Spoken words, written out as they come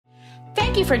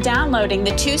Thank you for downloading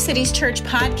the Two Cities Church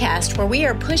podcast, where we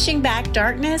are pushing back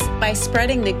darkness by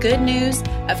spreading the good news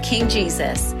of King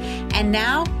Jesus. And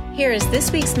now, here is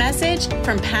this week's message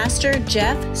from Pastor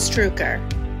Jeff Struecker.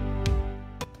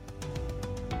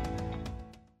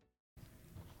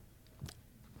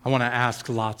 I want to ask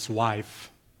Lot's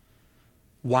wife,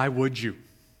 why would you?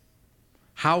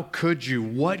 How could you?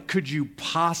 What could you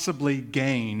possibly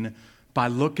gain by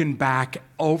looking back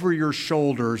over your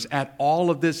shoulders at all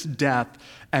of this death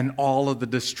and all of the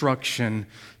destruction?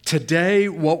 Today,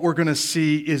 what we're going to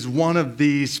see is one of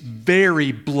these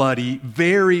very bloody,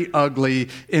 very ugly,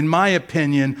 in my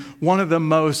opinion, one of the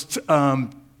most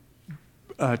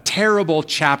terrible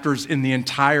chapters in the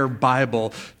entire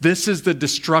Bible. This is the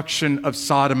destruction of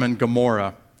Sodom and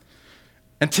Gomorrah.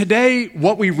 And today,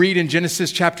 what we read in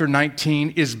Genesis chapter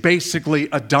 19 is basically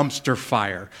a dumpster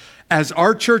fire. As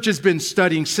our church has been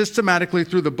studying systematically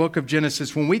through the book of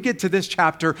Genesis, when we get to this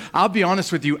chapter, I'll be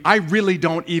honest with you, I really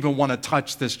don't even want to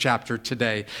touch this chapter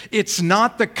today. It's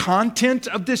not the content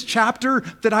of this chapter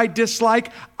that I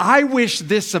dislike. I wish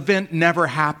this event never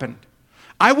happened.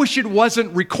 I wish it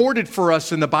wasn't recorded for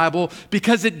us in the Bible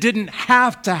because it didn't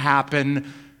have to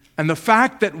happen. And the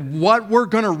fact that what we're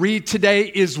going to read today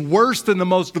is worse than the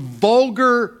most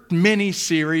vulgar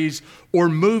mini-series or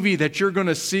movie that you're going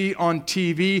to see on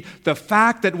TV, the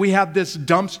fact that we have this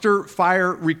dumpster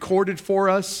fire recorded for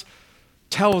us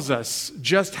tells us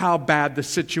just how bad the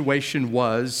situation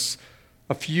was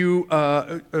a few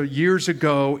years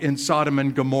ago in Sodom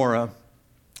and Gomorrah.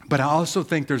 But I also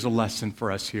think there's a lesson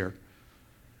for us here.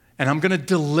 And I'm going to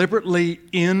deliberately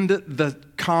end the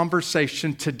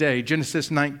conversation today, Genesis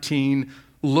 19,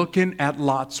 looking at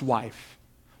Lot's wife.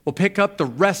 We'll pick up the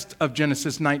rest of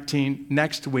Genesis 19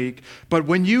 next week. But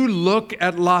when you look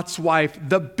at Lot's wife,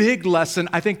 the big lesson,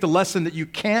 I think the lesson that you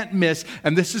can't miss,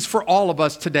 and this is for all of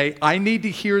us today, I need to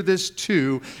hear this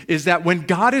too, is that when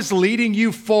God is leading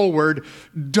you forward,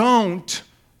 don't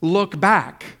look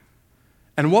back.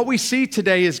 And what we see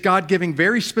today is God giving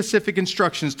very specific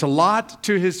instructions to Lot,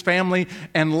 to his family,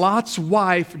 and Lot's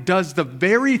wife does the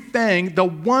very thing, the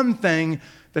one thing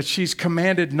that she's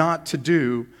commanded not to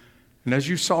do. And as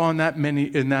you saw in that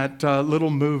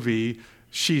little movie,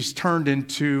 she's turned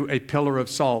into a pillar of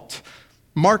salt.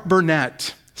 Mark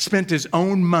Burnett spent his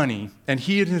own money, and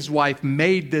he and his wife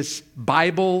made this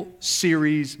Bible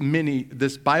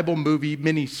movie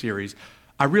mini-series.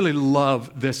 I really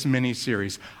love this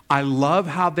mini-series. I love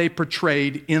how they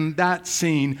portrayed in that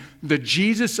scene the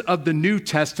Jesus of the New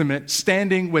Testament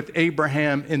standing with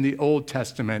Abraham in the Old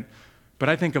Testament. But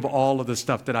I think of all of the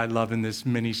stuff that I love in this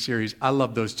mini-series, I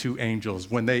love those two angels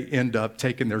when they end up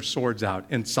taking their swords out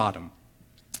in Sodom.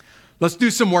 Let's do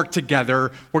some work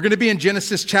together. We're going to be in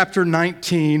Genesis chapter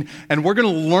 19, and we're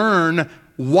going to learn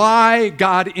why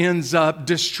God ends up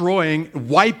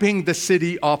wiping the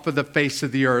city off of the face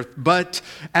of the earth. But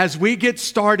as we get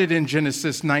started in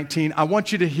Genesis 19, I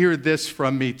want you to hear this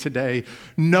from me today.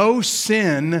 No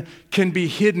sin can be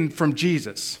hidden from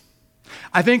Jesus.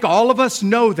 I think all of us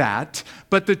know that,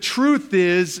 but the truth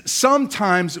is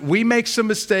sometimes we make some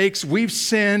mistakes, we've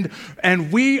sinned,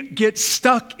 and we get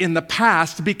stuck in the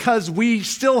past because we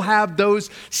still have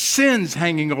those sins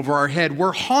hanging over our head.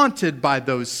 We're haunted by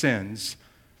those sins.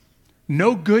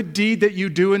 No good deed that you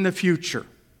do in the future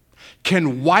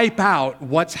can wipe out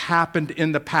what's happened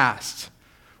in the past,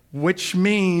 which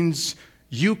means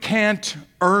you can't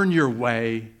earn your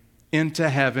way into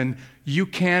heaven. You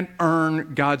can't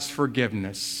earn God's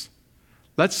forgiveness.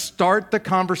 Let's start the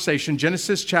conversation.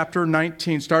 Genesis chapter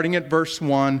 19, starting at verse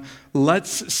 1.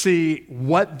 Let's see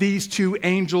what these two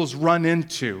angels run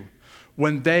into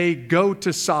when they go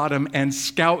to Sodom and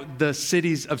scout the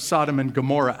cities of Sodom and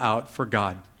Gomorrah out for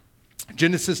God.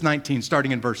 Genesis 19,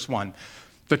 starting in verse 1.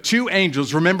 The two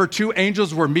angels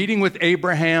were meeting with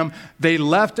Abraham. They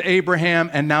left Abraham,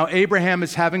 and now Abraham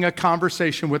is having a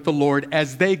conversation with the Lord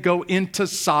as they go into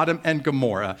Sodom and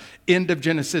Gomorrah. End of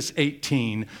Genesis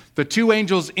 18. The two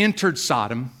angels entered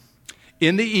Sodom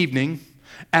in the evening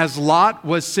as Lot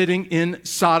was sitting in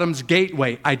Sodom's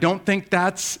gateway. I don't think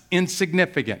that's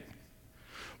insignificant.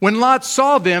 When Lot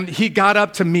saw them, he got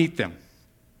up to meet them.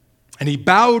 And he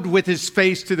bowed with his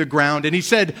face to the ground, and he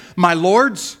said, "My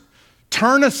lords,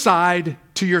 turn aside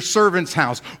to your servant's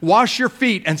house. Wash your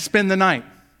feet and spend the night.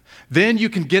 Then you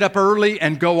can get up early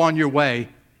and go on your way."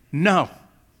 "No,"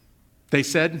 they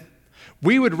said,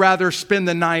 "we would rather spend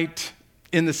the night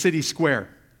in the city square."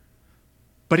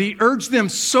 But he urged them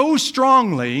so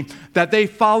strongly that they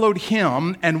followed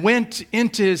him and went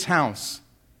into his house.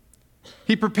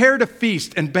 He prepared a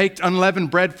feast and baked unleavened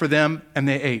bread for them, and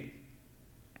they ate.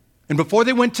 And before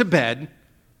they went to bed,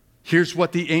 here's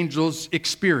what the angels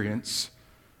experience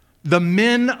The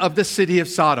men of the city of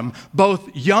Sodom,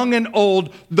 both young and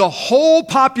old, the whole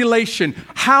population.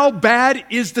 How bad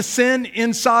is the sin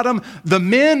in Sodom? The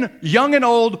men, young and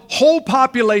old, whole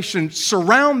population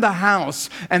surround the house,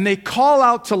 and they call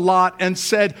out to Lot and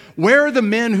said, "Where are the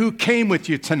men who came with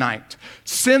you tonight?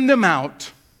 Send them out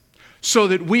so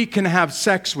that we can have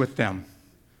sex with them."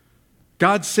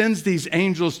 God sends these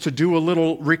angels to do a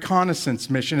little reconnaissance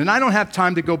mission. And I don't have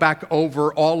time to go back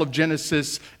over all of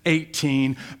Genesis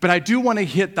 18, but I do want to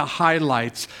hit the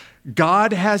highlights.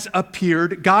 God has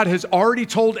appeared. God has already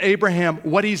told Abraham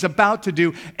what he's about to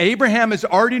do. Abraham has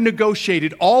already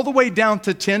negotiated all the way down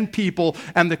to 10 people.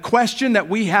 And the question that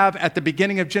we have at the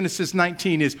beginning of Genesis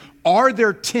 19 is, are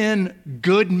there 10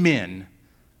 good men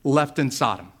left in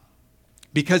Sodom?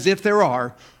 Because if there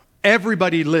are,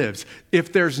 everybody lives.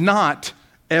 If there's not,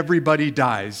 everybody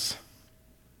dies.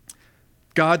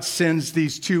 God sends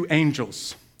these two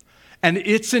angels. And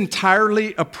it's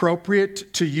entirely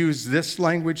appropriate to use this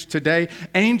language today.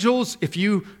 Angels, if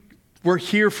you were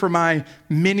here for my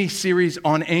mini-series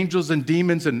on angels and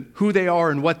demons and who they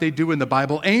are and what they do in the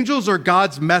Bible, angels are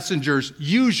God's messengers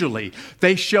usually.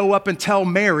 They show up and tell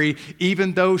Mary,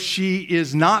 even though she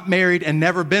is not married and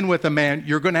never been with a man,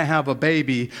 you're going to have a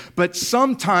baby. But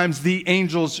sometimes the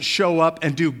angels show up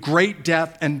and do great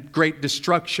death and great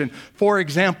destruction. For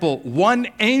example, one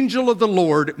angel of the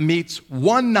Lord meets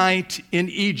one night in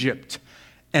Egypt,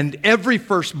 and every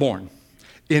firstborn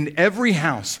in every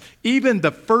house, even the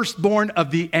firstborn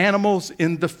of the animals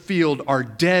in the field, are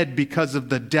dead because of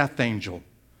the death angel.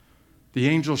 The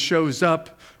angel shows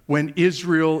up when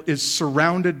Israel is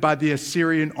surrounded by the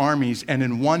Assyrian armies, and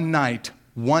in one night,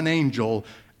 one angel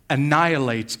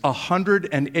annihilates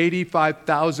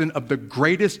 185,000 of the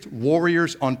greatest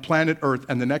warriors on planet Earth.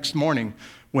 And the next morning,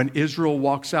 when Israel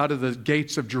walks out of the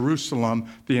gates of Jerusalem,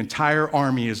 the entire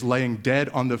army is laying dead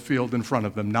on the field in front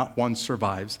of them. Not one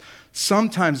survives.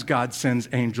 Sometimes God sends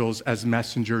angels as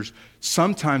messengers.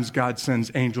 Sometimes God sends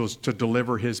angels to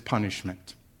deliver his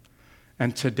punishment.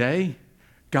 And today,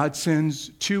 God sends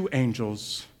two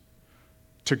angels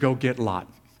to go get Lot.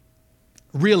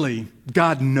 Really,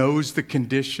 God knows the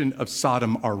condition of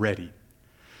Sodom already.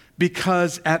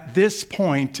 Because at this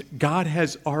point, God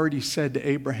has already said to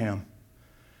Abraham,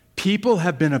 people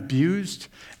have been abused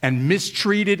and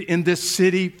mistreated in this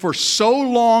city for so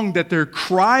long that their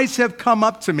cries have come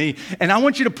up to me. And I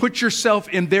want you to put yourself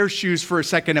in their shoes for a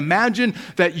second. Imagine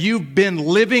that you've been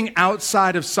living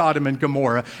outside of Sodom and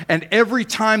Gomorrah, and every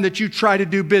time that you try to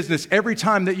do business, every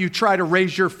time that you try to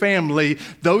raise your family,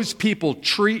 those people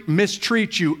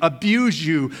mistreat you, abuse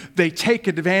you, they take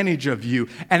advantage of you.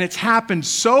 And it's happened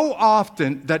so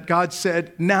often that God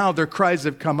said, now their cries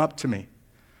have come up to me.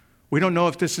 We don't know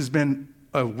if this has been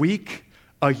a week,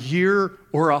 a year,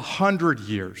 or 100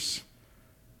 years.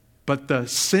 But the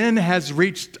sin has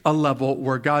reached a level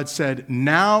where God said,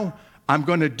 now I'm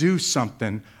going to do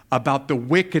something about the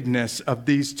wickedness of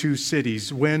these two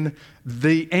cities. When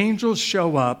the angels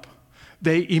show up,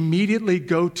 they immediately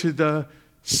go to the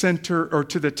center or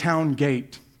to the town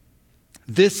gate.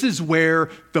 This is where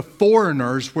the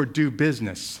foreigners would do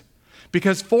business.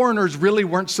 Because foreigners really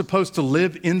weren't supposed to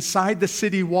live inside the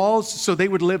city walls, so they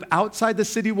would live outside the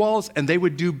city walls and they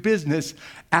would do business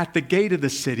at the gate of the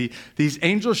city. These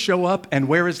angels show up, and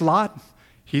where is Lot?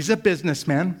 He's a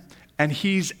businessman, and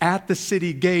he's at the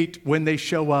city gate when they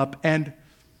show up. And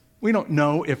we don't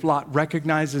know if Lot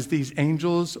recognizes these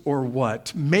angels or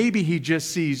what. Maybe he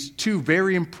just sees two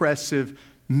very impressive,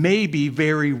 maybe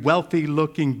very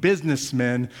wealthy-looking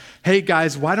businessmen. Hey,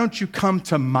 guys, why don't you come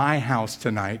to my house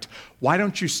tonight? Why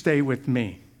don't you stay with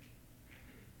me?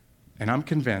 And I'm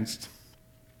convinced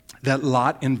that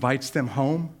Lot invites them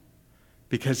home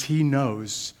because he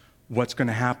knows what's going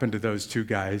to happen to those two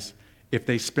guys if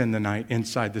they spend the night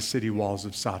inside the city walls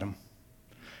of Sodom.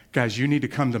 Guys, you need to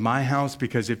come to my house,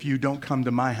 because if you don't come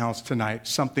to my house tonight,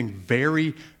 something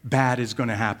very bad is going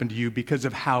to happen to you because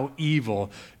of how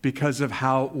evil, because of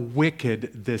how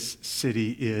wicked this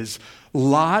city is.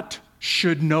 Lot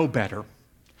should know better.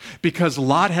 Because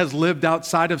Lot has lived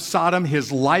outside of Sodom,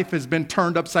 his life has been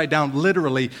turned upside down.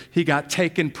 Literally, he got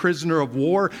taken prisoner of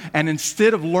war, and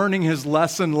instead of learning his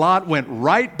lesson, Lot went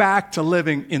right back to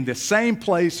living in the same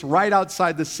place right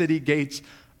outside the city gates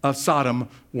of Sodom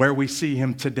where we see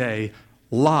him today.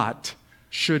 Lot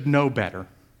should know better.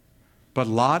 But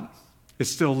Lot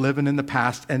is still living in the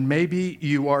past, and maybe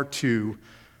you are too.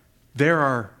 There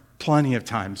are plenty of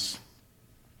times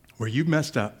where you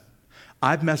messed up.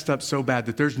 I've messed up so bad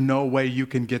that there's no way you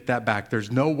can get that back.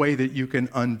 There's no way that you can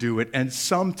undo it. And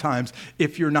sometimes,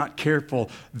 if you're not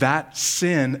careful, that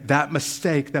sin, that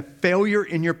mistake, that failure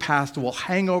in your past will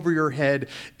hang over your head.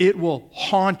 It will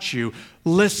haunt you.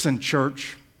 Listen,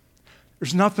 church,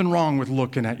 there's nothing wrong with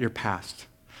looking at your past.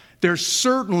 There's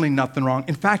certainly nothing wrong.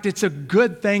 In fact, it's a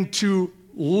good thing to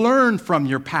learn from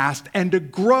your past and to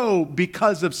grow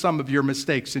because of some of your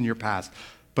mistakes in your past.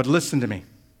 But listen to me.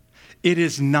 It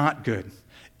is not good.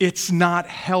 It's not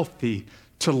healthy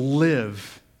to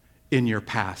live in your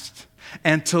past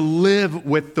and to live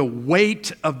with the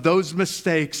weight of those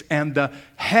mistakes and the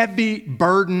heavy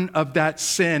burden of that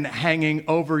sin hanging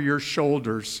over your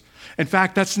shoulders. In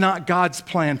fact, that's not God's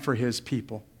plan for his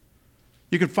people.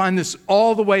 You can find this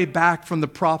all the way back from the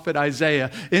prophet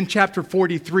Isaiah. In chapter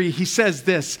 43, he says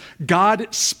this, God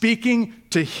speaking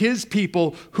to his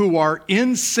people who are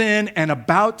in sin and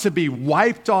about to be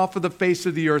wiped off of the face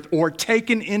of the earth or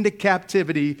taken into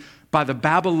captivity by the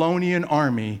Babylonian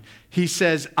army. He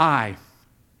says, I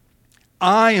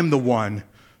am the one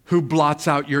who blots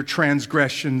out your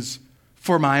transgressions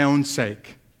for my own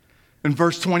sake. In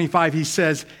verse 25, he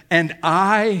says, and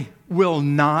I will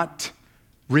not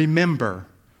remember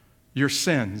your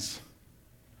sins.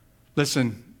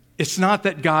 Listen, it's not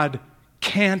that God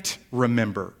can't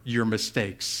remember your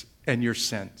mistakes and your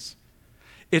sins.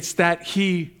 It's that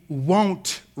he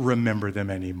won't remember them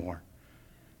anymore.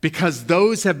 Because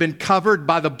those have been covered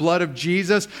by the blood of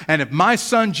Jesus. And if my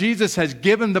son Jesus has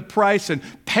given the price and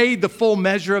paid the full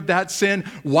measure of that sin,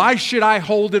 why should I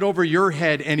hold it over your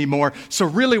head anymore? So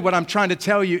really what I'm trying to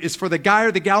tell you is for the guy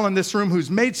or the gal in this room who's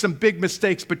made some big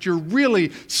mistakes, but you're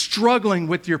really struggling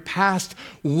with your past,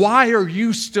 why are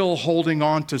you still holding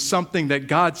on to something that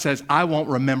God says, I won't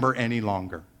remember any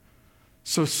longer?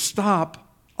 So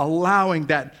stop allowing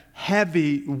that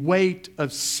heavy weight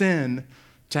of sin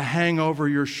to hang over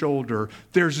your shoulder.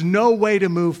 There's no way to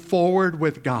move forward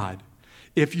with God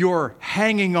if you're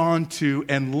hanging on to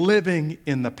and living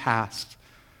in the past.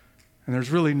 And there's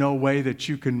really no way that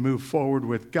you can move forward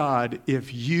with God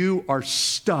if you are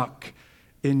stuck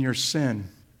in your sin.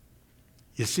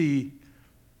 You see,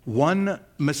 one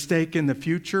mistake in the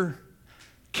future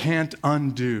can't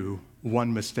undo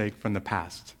one mistake from the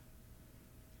past.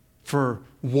 For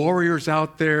warriors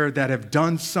out there that have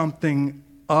done something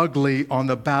ugly on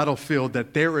the battlefield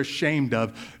that they're ashamed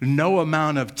of, no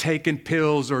amount of taking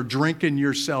pills or drinking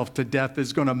yourself to death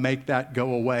is going to make that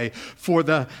go away. For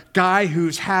the guy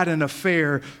who's had an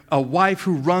affair, a wife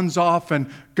who runs off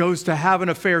and goes to have an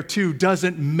affair too,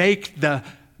 doesn't make the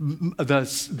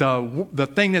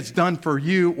thing that's done for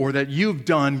you or that you've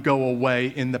done go away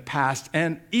in the past.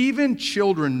 And even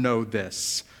children know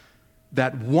this,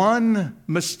 that one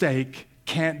mistake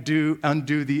can't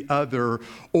undo the other,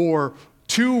 or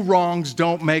two wrongs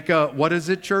don't make a, what is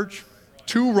it, church?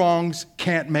 Two wrongs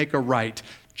can't make a right.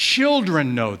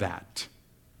 Children know that,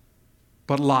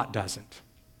 but Lot doesn't.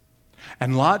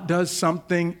 And Lot does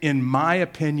something, in my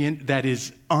opinion, that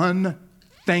is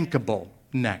unthinkable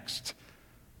next.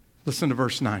 Listen to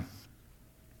verse 9.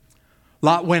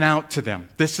 Lot went out to them.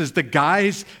 This is the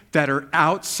guys that are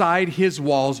outside his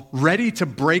walls, ready to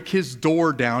break his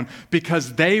door down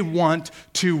because they want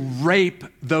to rape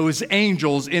those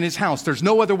angels in his house. There's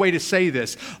no other way to say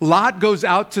this. Lot goes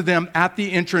out to them at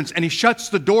the entrance and he shuts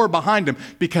the door behind him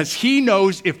because he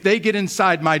knows if they get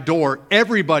inside my door,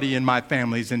 everybody in my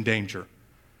family is in danger. And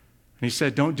he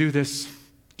said, don't do this.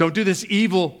 Don't do this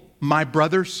evil, my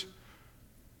brothers.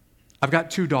 I've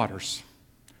got two daughters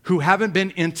who haven't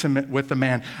been intimate with a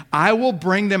man. I will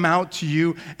bring them out to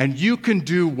you, and you can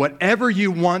do whatever you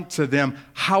want to them.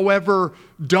 However,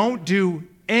 don't do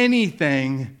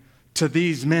anything to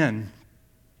these men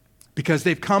because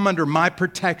they've come under my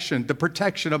protection, the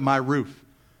protection of my roof.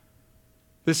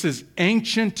 This is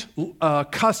ancient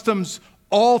customs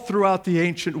all throughout the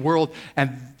ancient world,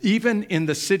 and even in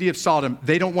the city of Sodom,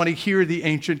 they don't want to hear the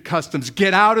ancient customs.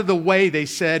 Get out of the way, they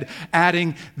said,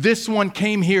 adding, this one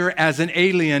came here as an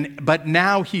alien, but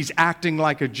now he's acting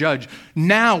like a judge.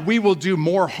 Now we will do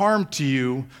more harm to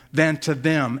you than to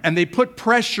them. And they put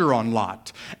pressure on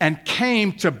Lot and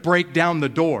came to break down the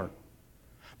door.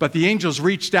 But the angels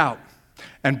reached out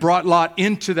and brought Lot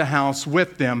into the house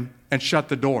with them and shut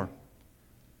the door.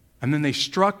 And then they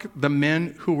struck the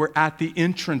men who were at the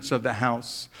entrance of the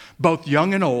house, both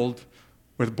young and old,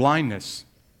 with blindness,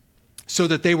 so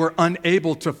that they were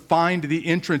unable to find the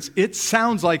entrance. It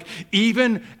sounds like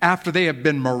even after they have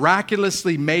been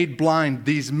miraculously made blind,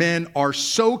 these men are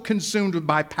so consumed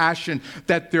by passion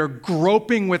that they're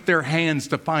groping with their hands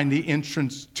to find the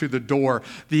entrance to the door.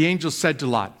 The angel said to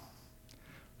Lot,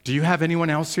 do you have anyone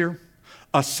else here?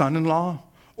 A son-in-law?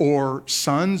 or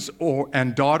sons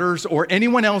and daughters or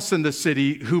anyone else in the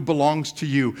city who belongs to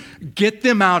you. Get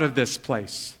them out of this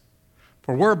place,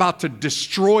 for we're about to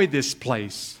destroy this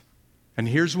place. And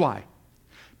here's why.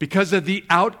 Because of the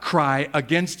outcry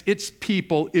against its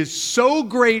people is so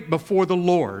great before the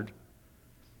Lord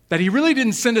that he really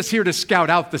didn't send us here to scout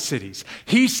out the cities.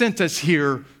 He sent us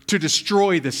here to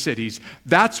destroy the cities.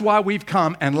 That's why we've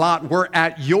come. And Lot, we're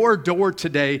at your door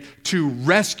today to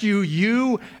rescue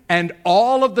you and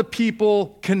all of the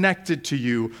people connected to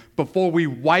you before we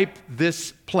wipe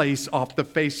this place off the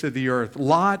face of the earth.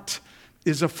 Lot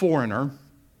is a foreigner.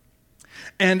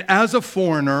 And as a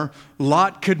foreigner,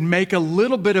 Lot could make a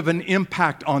little bit of an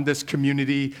impact on this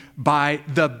community by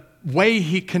the way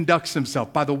he conducts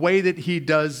himself, by the way that he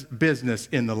does business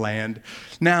in the land.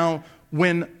 Now,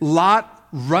 when Lot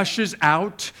rushes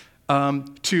out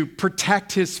to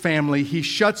protect his family, he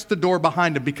shuts the door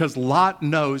behind him because Lot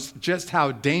knows just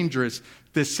how dangerous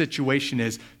this situation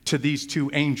is to these two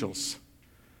angels.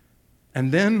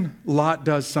 And then Lot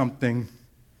does something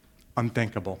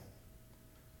unthinkable.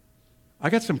 I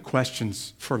got some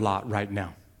questions for Lot right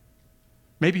now.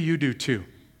 Maybe you do too.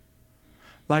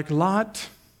 Like, Lot,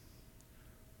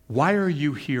 why are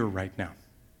you here right now?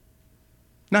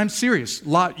 Now, I'm serious.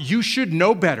 Lot, you should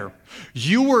know better.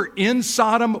 You were in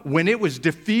Sodom when it was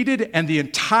defeated and the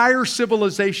entire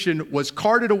civilization was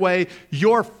carted away.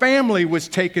 Your family was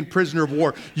taken prisoner of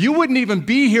war. You wouldn't even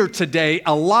be here today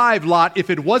alive, Lot, if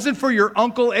it wasn't for your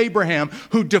uncle Abraham,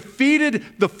 who defeated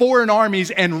the foreign armies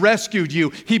and rescued you.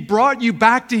 He brought you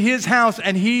back to his house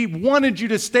and he wanted you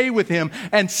to stay with him,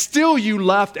 and still you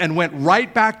left and went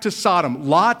right back to Sodom.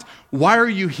 Lot, why are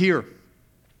you here?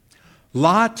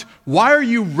 Lot, why are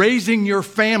you raising your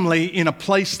family in a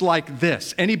place like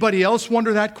this? Anybody else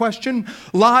wonder that question?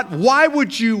 Lot, why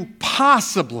would you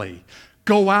possibly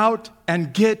go out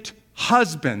and get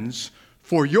husbands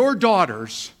for your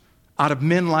daughters out of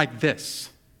men like this?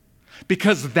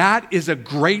 Because that is a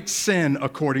great sin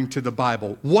according to the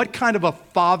Bible. What kind of a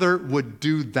father would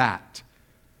do that?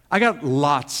 I got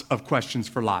lots of questions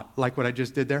for Lot, like what I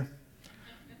just did there.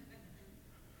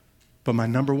 But my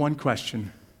number one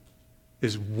question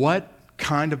is, what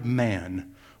kind of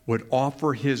man would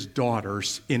offer his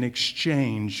daughters in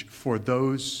exchange for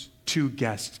those two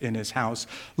guests in his house?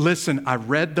 Listen, I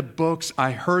read the books, I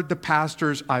heard the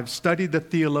pastors, I've studied the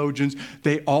theologians.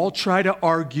 They all try to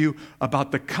argue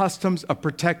about the customs of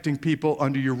protecting people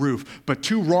under your roof. But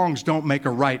two wrongs don't make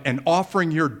a right. And offering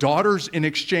your daughters in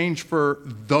exchange for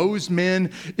those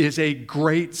men is a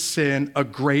great sin, a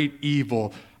great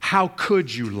evil. How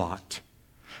could you, Lot?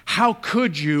 How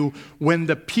could you, when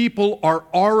the people are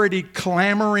already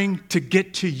clamoring to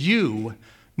get to you,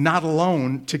 not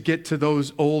alone to get to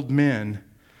those old men?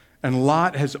 And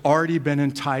Lot has already been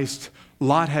enticed.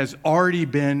 Lot has already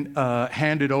been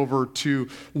handed over to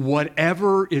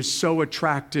whatever is so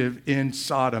attractive in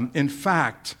Sodom. In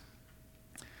fact,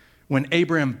 when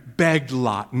Abraham begged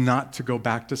Lot not to go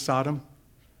back to Sodom,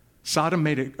 Lot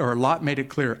made it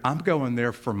clear, I'm going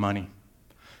there for money.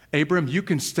 Abram, you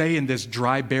can stay in this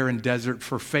dry, barren desert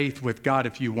for faith with God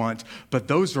if you want, but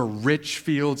those are rich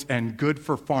fields and good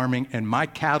for farming, and my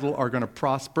cattle are going to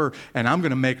prosper, and I'm going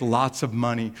to make lots of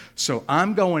money. So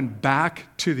I'm going back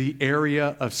to the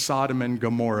area of Sodom and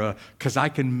Gomorrah because I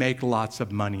can make lots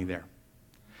of money there.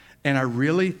 And I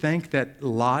really think that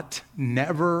Lot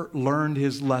never learned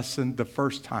his lesson the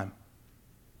first time.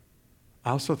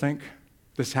 I also think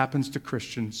this happens to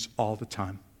Christians all the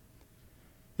time.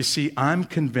 You see, I'm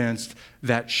convinced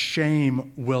that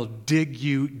shame will dig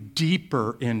you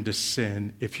deeper into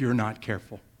sin if you're not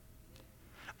careful.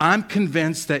 I'm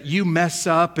convinced that you mess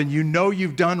up and you know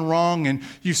you've done wrong and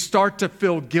you start to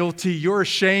feel guilty. You're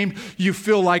ashamed. You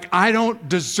feel like, I don't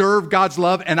deserve God's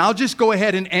love. And I'll just go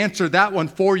ahead and answer that one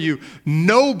for you.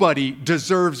 Nobody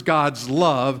deserves God's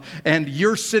love. And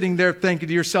you're sitting there thinking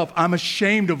to yourself, I'm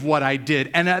ashamed of what I did.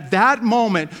 And at that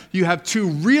moment, you have two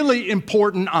really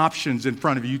important options in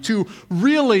front of you, two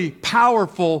really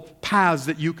powerful paths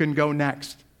that you can go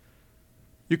next.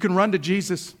 You can run to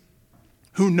Jesus,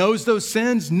 who knows those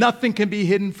sins. Nothing can be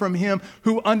hidden from him,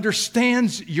 who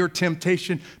understands your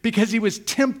temptation because he was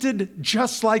tempted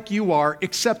just like you are,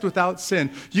 except without sin.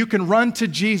 You can run to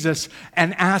Jesus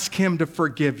and ask him to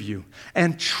forgive you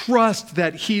and trust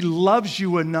that he loves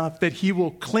you enough that he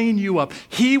will clean you up.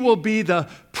 He will be the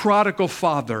prodigal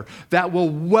father that will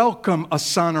welcome a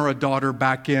son or a daughter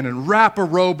back in and wrap a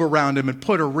robe around him and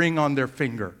put a ring on their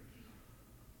finger.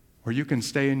 Or you can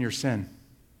stay in your sin.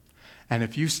 And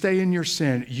if you stay in your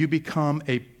sin, you become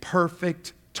a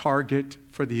perfect target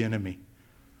for the enemy,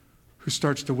 who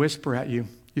starts to whisper at you,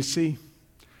 you see,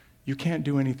 you can't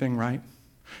do anything right.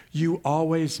 You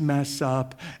always mess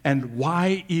up, and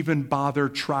why even bother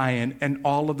trying? And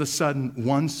all of a sudden,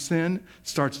 one sin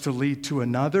starts to lead to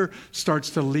another,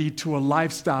 starts to lead to a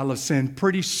lifestyle of sin.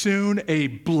 Pretty soon, a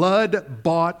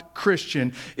blood-bought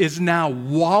Christian is now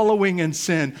wallowing in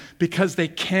sin because they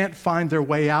can't find their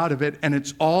way out of it, and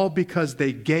it's all because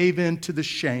they gave in to the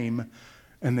shame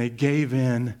and they gave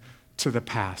in to the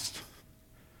past.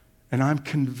 And I'm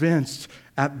convinced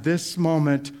at this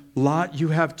moment, Lot, you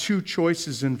have two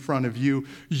choices in front of you.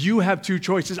 You have two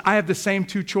choices. I have the same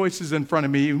two choices in front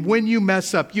of me. And when you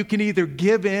mess up, you can either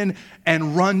give in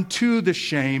and run to the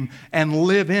shame and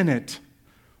live in it.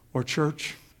 Or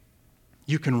church,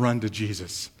 you can run to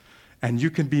Jesus. And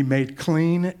you can be made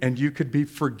clean and you could be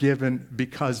forgiven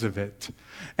because of it.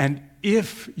 And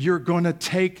if you're going to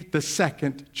take the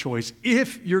second choice,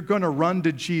 if you're going to run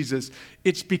to Jesus,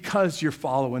 it's because you're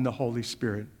following the Holy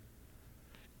Spirit.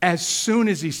 As soon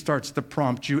as he starts to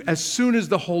prompt you, as soon as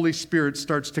the Holy Spirit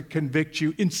starts to convict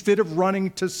you, instead of running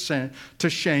to sin,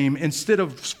 to shame, instead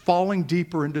of falling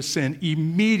deeper into sin,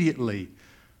 immediately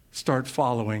start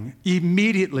following,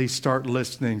 immediately start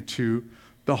listening to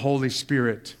the Holy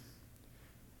Spirit.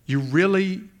 You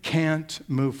really can't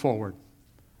move forward,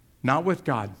 not with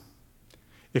God,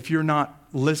 if you're not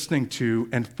listening to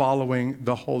and following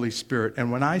the Holy Spirit.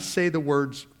 And when I say the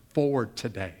words forward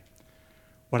today,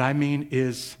 what I mean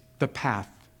is the path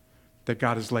that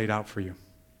God has laid out for you.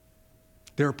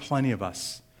 There are plenty of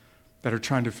us that are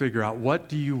trying to figure out, what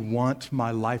do you want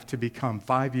my life to become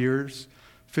 5 years,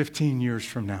 15 years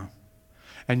from now?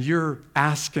 And you're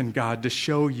asking God to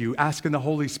show you, asking the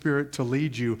Holy Spirit to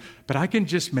lead you. But I can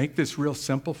just make this real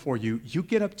simple for you. You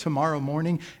get up tomorrow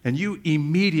morning and you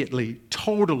immediately,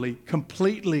 totally,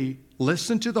 completely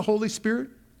listen to the Holy Spirit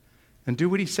and do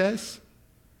what he says.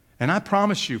 And I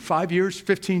promise you, 5 years,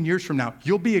 15 years from now,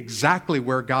 you'll be exactly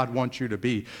where God wants you to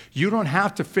be. You don't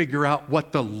have to figure out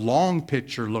what the long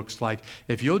picture looks like.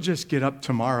 If you'll just get up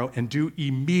tomorrow and do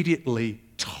immediately,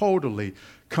 totally,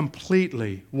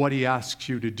 completely what he asks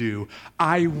you to do.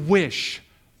 I wish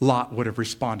Lot would have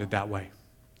responded that way.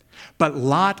 But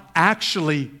Lot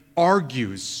actually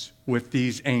argues with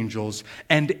these angels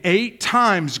and 8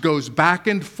 times goes back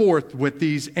and forth with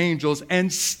these angels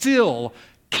and still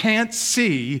can't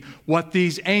see what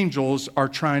these angels are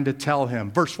trying to tell him.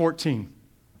 Verse 14.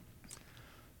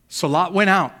 So Lot went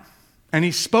out and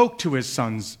he spoke to his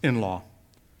sons-in-law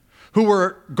who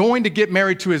were going to get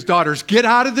married to his daughters. Get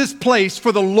out of this place,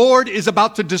 for the Lord is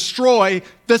about to destroy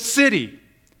the city.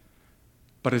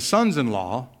 But his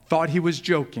sons-in-law thought he was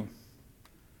joking.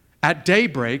 At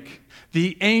daybreak,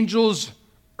 the angels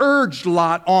urged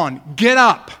Lot on. Get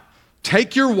up,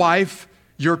 take your wife,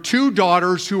 your 2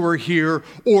 daughters who are here,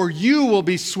 or you will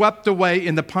be swept away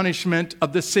in the punishment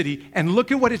of the city. And look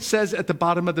at what it says at the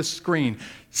bottom of the screen.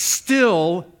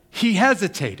 Still, he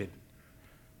hesitated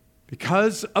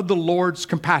because of the Lord's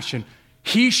compassion.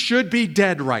 He should be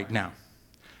dead right now.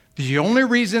 The only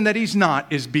reason that he's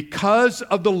not is because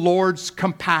of the Lord's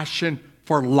compassion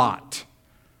for Lot.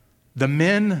 The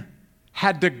men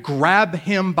had to grab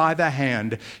him by the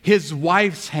hand, his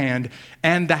wife's hand,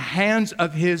 and the hands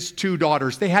of his 2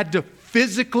 daughters. They had to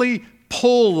physically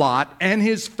pull Lot and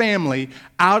his family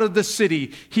out of the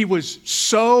city. He was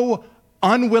so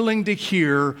unwilling to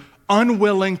hear,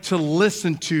 unwilling to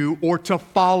listen to, or to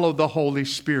follow the Holy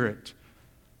Spirit.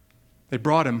 They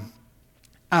brought him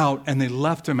out and they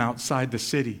left him outside the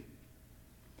city.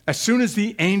 As soon as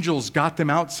the angels got them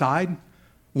outside,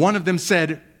 one of them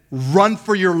said, "Run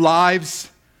for your lives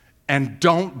and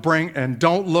don't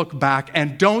look back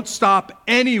and don't stop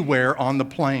anywhere on the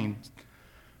plain.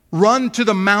 Run to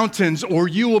the mountains or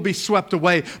you will be swept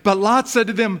away." But Lot said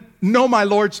to them, "No, my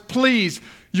lords, please.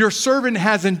 Your servant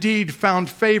has indeed found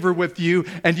favor with you,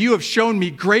 and you have shown me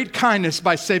great kindness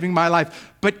by saving my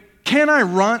life. But can I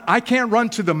run? I can't run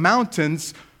to the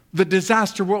mountains. The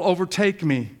disaster will overtake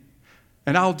me,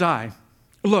 and I'll die.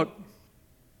 Look,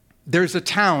 there's a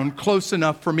town close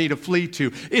enough for me to flee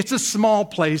to. It's a small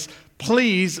place.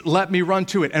 Please let me run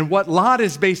to it." And what Lot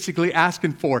is basically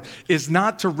asking for is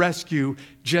not to rescue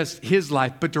just his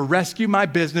life, but to rescue my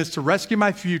business, to rescue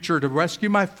my future, to rescue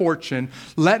my fortune.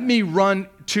 Let me run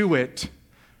to it.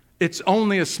 It's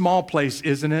only a small place,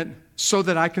 isn't it? So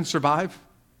that I can survive.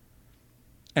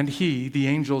 And he, the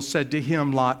angel, said to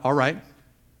him, Lot, "All right,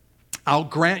 I'll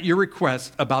grant your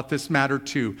request about this matter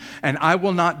too, and I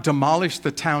will not demolish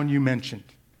the town you mentioned.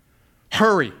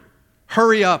 Hurry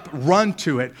up, run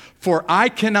to it, for I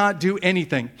cannot do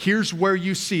anything." Here's where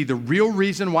you see the real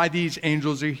reason why these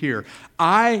angels are here.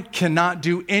 I cannot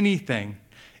do anything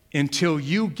until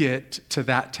you get to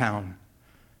that town,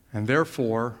 and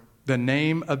therefore The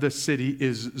name of the city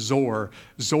is Zoar.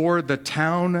 Zoar, the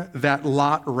town that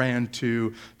Lot ran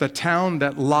to, the town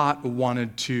that Lot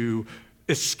wanted to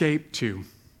escape to.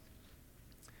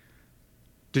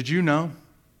 Did you know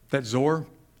that Zoar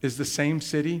is the same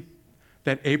city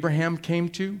that Abraham came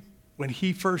to when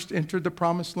he first entered the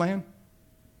promised land?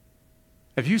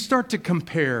 If you start to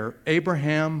compare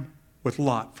Abraham with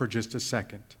Lot for just a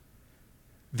second,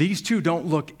 these two don't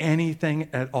look anything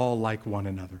at all like one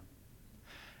another.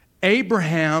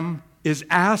 Abraham is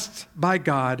asked by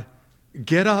God,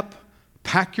 get up,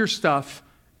 pack your stuff,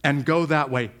 and go that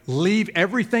way. Leave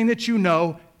everything that you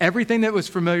know, everything that was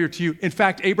familiar to you. In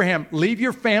fact, Abraham, leave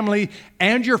your family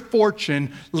and your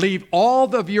fortune, leave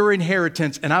all of your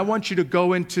inheritance, and I want you to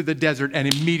go into the desert. And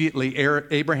immediately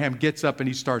Abraham gets up and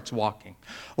he starts walking.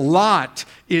 Lot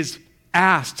is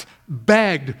asked,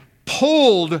 begged,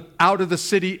 pulled out of the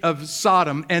city of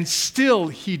Sodom, and still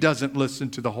he doesn't listen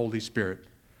to the Holy Spirit.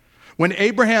 When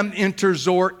Abraham enters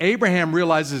Zoar, Abraham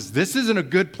realizes this isn't a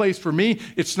good place for me.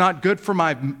 It's not good for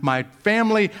my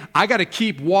family. I got to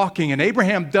keep walking. And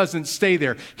Abraham doesn't stay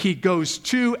there. He goes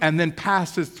to and then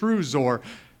passes through Zoar.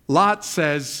 Lot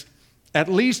says, at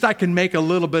least I can make a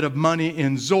little bit of money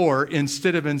in Zoar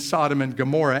instead of in Sodom and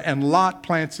Gomorrah. And Lot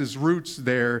plants his roots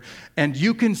there. And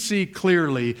you can see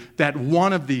clearly that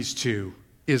one of these two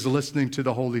is listening to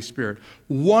the Holy Spirit.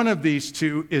 One of these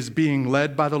two is being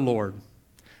led by the Lord,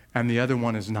 and the other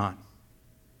one is not.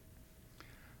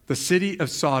 The city of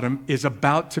Sodom is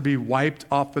about to be wiped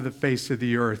off of the face of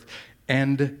the earth.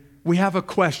 And we have a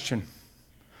question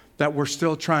that we're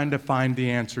still trying to find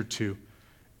the answer to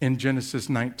in Genesis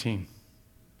 19.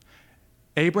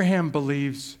 Abraham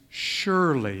believes,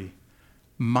 surely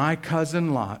my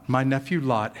cousin Lot, my nephew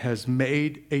Lot, has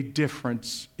made a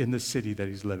difference in the city that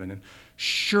he's living in.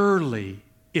 Surely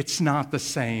it's not the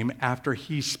same after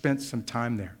he spent some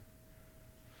time there.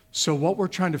 So what we're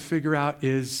trying to figure out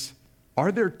is,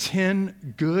 are there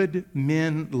 10 good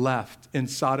men left in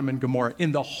Sodom and Gomorrah?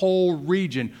 In the whole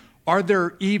region, are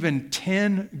there even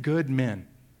 10 good men?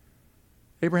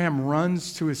 Abraham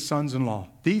runs to his sons-in-law.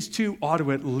 These two ought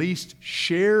to at least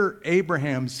share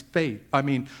Abraham's faith.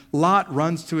 Lot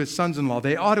runs to his sons-in-law.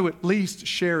 They ought to at least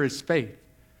share his faith.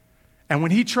 And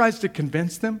when he tries to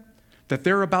convince them that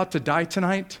they're about to die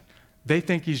tonight, they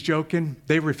think he's joking.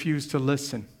 They refuse to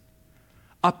listen.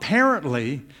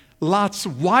 Apparently, Lot's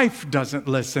wife doesn't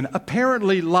listen.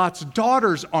 Apparently, Lot's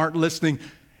daughters aren't listening.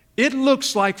 It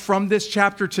looks like from this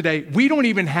chapter today, we don't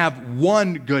even have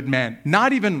one good man,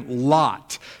 not even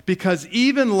Lot, because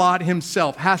even Lot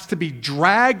himself has to be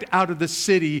dragged out of the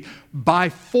city by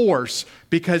force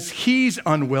because he's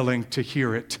unwilling to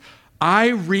hear it. I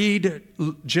read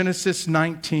Genesis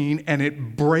 19 and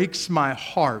it breaks my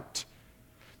heart,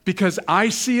 because I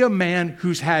see a man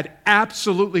who's had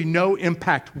absolutely no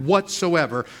impact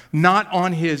whatsoever, not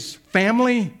on his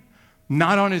family,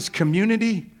 not on his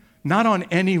community, not on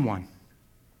anyone.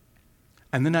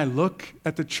 And then I look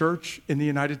at the church in the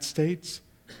United States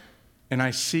and I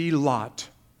see Lot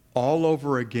all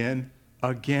over again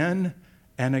and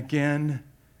again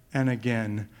and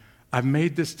again. I've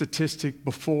made this statistic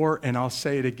before, and I'll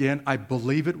say it again. I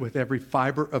believe it with every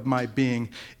fiber of my being.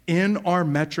 In our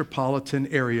metropolitan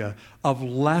area of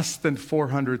less than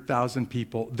 400,000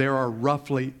 people, there are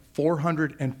roughly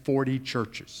 440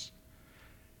 churches.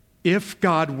 If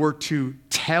God were to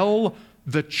tell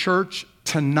the church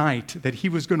tonight that he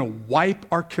was going to wipe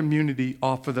our community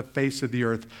off of the face of the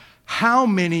earth, how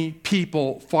many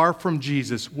people far from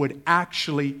Jesus would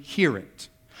actually hear it?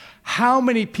 How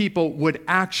many people would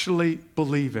actually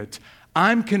believe it?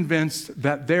 I'm convinced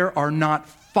that there are not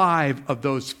 5 of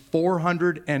those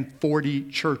 440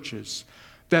 churches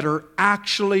that are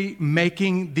actually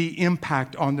making the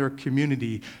impact on their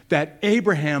community that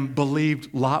Abraham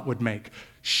believed Lot would make.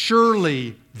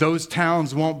 Surely those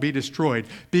towns won't be destroyed,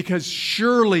 because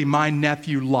surely my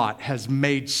nephew Lot has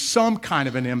made some kind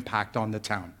of an impact on the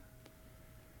town.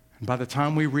 And by the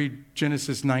time we read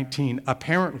Genesis 19,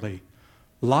 apparently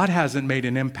Lot hasn't made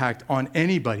an impact on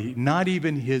anybody, not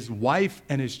even his wife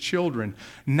and his children,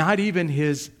 not even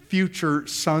his future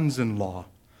sons-in-law.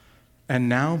 And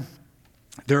now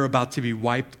they're about to be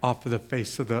wiped off of the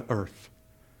face of the earth.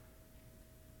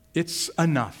 It's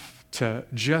enough to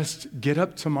just get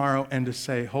up tomorrow and to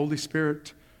say, Holy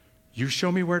Spirit, you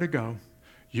show me where to go.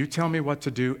 You tell me what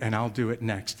to do, and I'll do it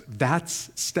next.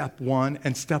 That's step 1,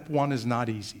 and step 1 is not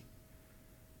easy.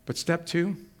 But step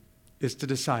 2 is to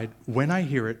decide, when I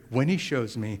hear it, when he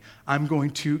shows me, I'm going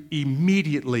to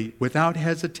immediately, without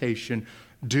hesitation,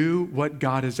 do what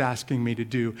God is asking me to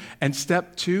do. And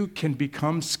step 2 can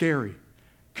become scary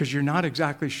because you're not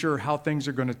exactly sure how things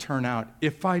are going to turn out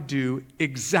if I do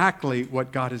exactly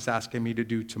what God is asking me to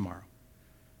do tomorrow.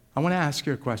 I want to ask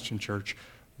you a question, church.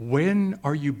 When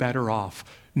are you better off?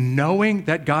 Knowing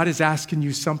that God is asking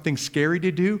you something scary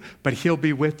to do, but He'll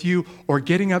be with you, or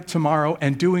getting up tomorrow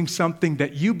and doing something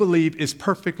that you believe is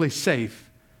perfectly safe,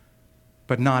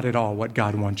 but not at all what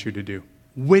God wants you to do?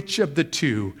 Which of the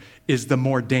two is the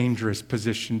more dangerous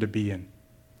position to be in?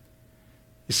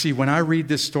 You see, when I read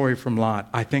this story from Lot,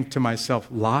 I think to myself,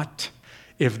 Lot,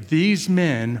 if these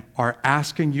men are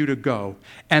asking you to go,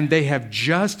 and they have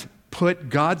just put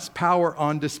God's power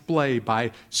on display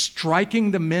by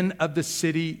striking the men of the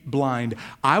city blind,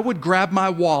 I would grab my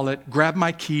wallet, grab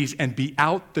my keys, and be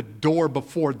out the door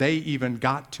before they even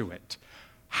got to it.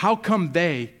 How come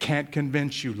they can't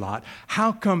convince you, Lot?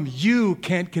 How come you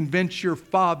can't convince your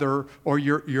father or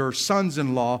your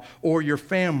sons-in-law or your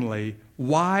family?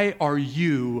 Why are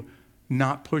you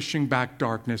not pushing back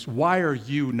darkness? Why are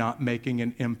you not making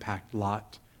an impact,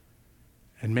 Lot?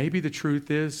 And maybe the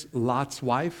truth is Lot's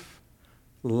wife,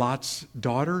 Lot's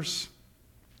daughters,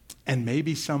 and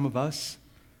maybe some of us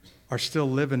are still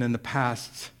living in the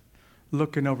past,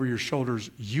 looking over your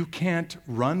shoulders. You can't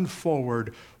run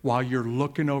forward while you're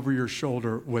looking over your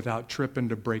shoulder without tripping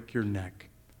to break your neck.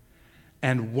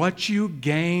 And what you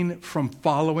gain from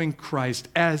following Christ,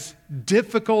 as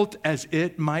difficult as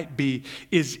it might be,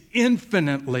 is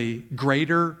infinitely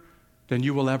greater than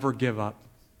you will ever give up.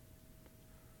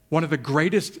 One of the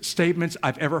greatest statements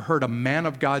I've ever heard a man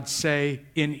of God say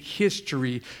in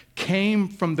history came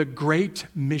from the great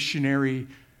missionary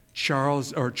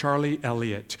Charlie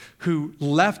Elliott, who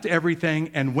left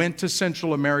everything and went to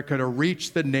Central America to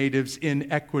reach the natives in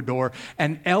Ecuador.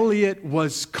 And Elliott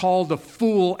was called a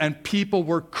fool, and people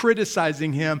were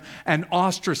criticizing him and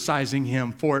ostracizing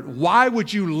him for it. Why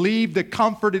would you leave the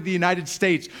comfort of the United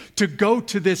States to go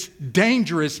to this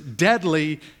dangerous,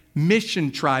 deadly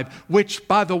mission tribe, which,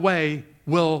 by the way,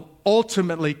 will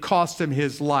ultimately cost him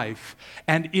his life?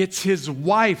 And it's his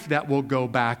wife that will go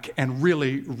back and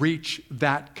really reach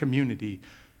that community.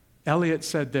 Elliott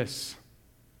said this: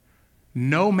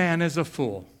 no man is a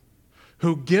fool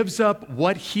who gives up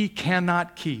what he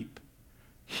cannot keep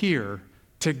here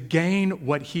to gain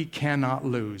what he cannot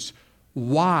lose.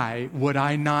 Why would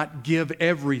I not give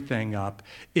everything up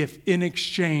if in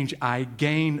exchange I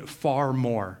gain far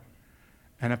more?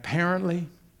 And apparently,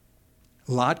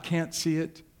 Lot can't see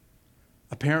it.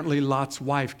 Apparently, Lot's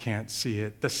wife can't see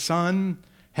it. The sun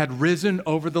had risen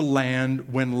over the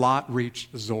land when Lot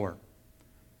reached Zoar.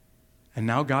 And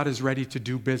now God is ready to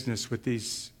do business with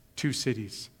these two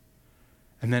cities.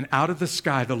 And then out of the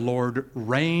sky, the Lord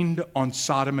rained on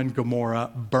Sodom and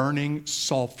Gomorrah, burning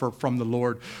sulfur from the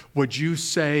Lord. Would you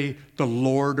say the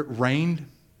Lord rained?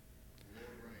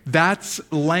 That's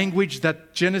language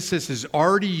that Genesis has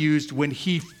already used when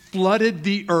He flooded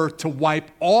the earth to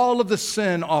wipe all of the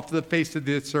sin off the face of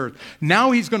this earth.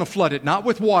 Now He's going to flood it, not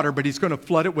with water, but He's going to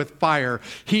flood it with fire.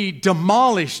 He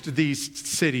demolished these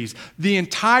cities, the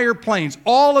entire plains,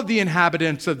 all of the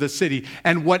inhabitants of the city,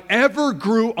 and whatever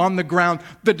grew on the ground.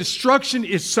 The destruction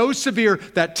is so severe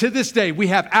that to this day we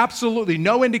have absolutely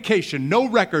no indication, no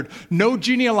record, no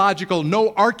genealogical,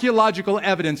 no archaeological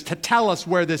evidence to tell us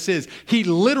where this is. He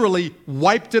literally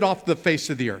wiped it off the face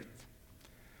of the earth.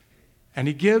 And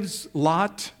He gives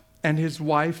Lot and his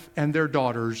wife and their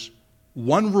daughters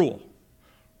one rule: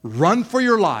 run for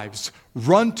your lives,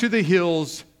 run to the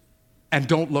hills, and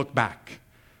don't look back.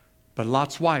 But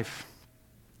Lot's wife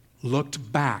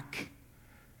looked back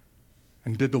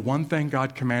and did the one thing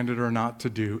God commanded her not to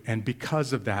do. And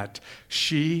because of that,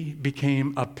 she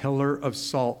became a pillar of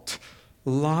salt.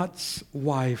 Lot's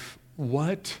wife,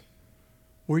 what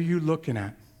were you looking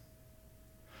at?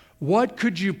 What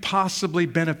could you possibly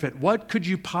benefit? What could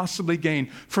you possibly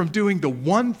gain from doing the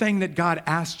one thing that God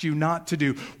asked you not to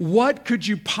do? What could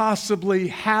you possibly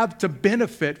have to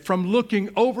benefit from looking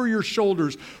over your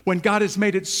shoulders when God has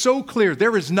made it so clear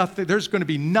there's going to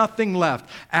be nothing left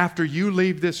after you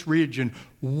leave this region?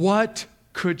 What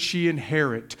could she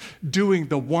inherit doing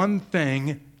the one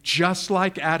thing, just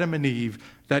like Adam and Eve,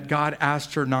 that God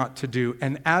asked her not to do?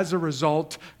 And as a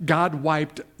result, God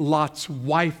wiped Lot's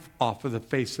wife off of the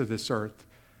face of this earth,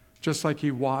 just like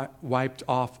He wiped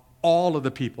off all of the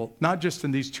people, not just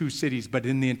in these two cities, but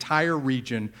in the entire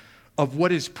region of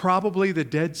what is probably the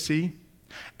Dead Sea.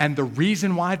 And the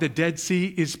reason why the Dead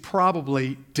Sea is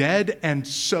probably dead and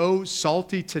so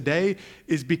salty today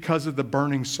is because of the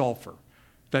burning sulfur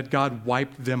that God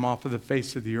wiped them off of the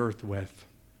face of the earth with.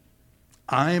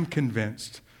 I am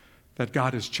convinced that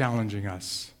God is challenging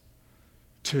us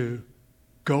to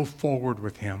go forward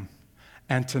with Him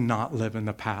and to not live in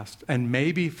the past. And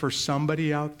maybe for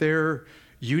somebody out there,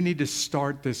 you need to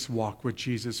start this walk with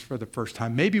Jesus for the first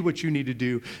time. Maybe what you need to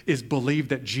do is believe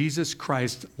that Jesus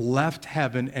Christ left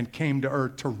heaven and came to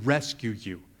earth to rescue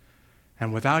you.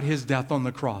 And without his death on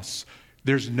the cross,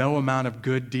 there's no amount of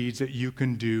good deeds that you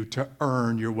can do to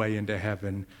earn your way into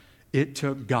heaven. It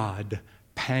took God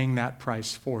paying that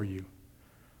price for you.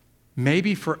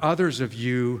 Maybe for others of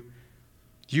you,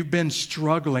 you've been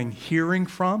struggling hearing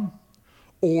from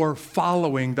or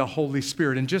following the Holy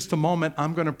Spirit. In just a moment,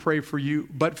 I'm going to pray for you.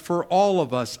 But for all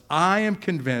of us, I am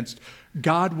convinced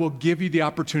God will give you the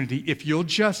opportunity. If you'll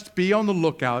just be on the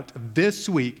lookout this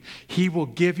week, he will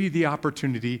give you the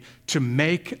opportunity to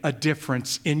make a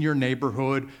difference in your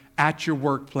neighborhood, at your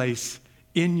workplace,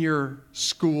 in your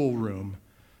schoolroom.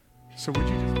 So would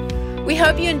you just... We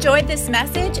hope you enjoyed this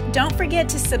message. Don't forget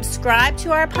to subscribe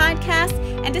to our podcast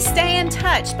and to stay in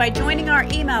touch by joining our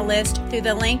email list through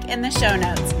the link in the show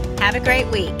notes. Have a great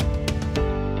week.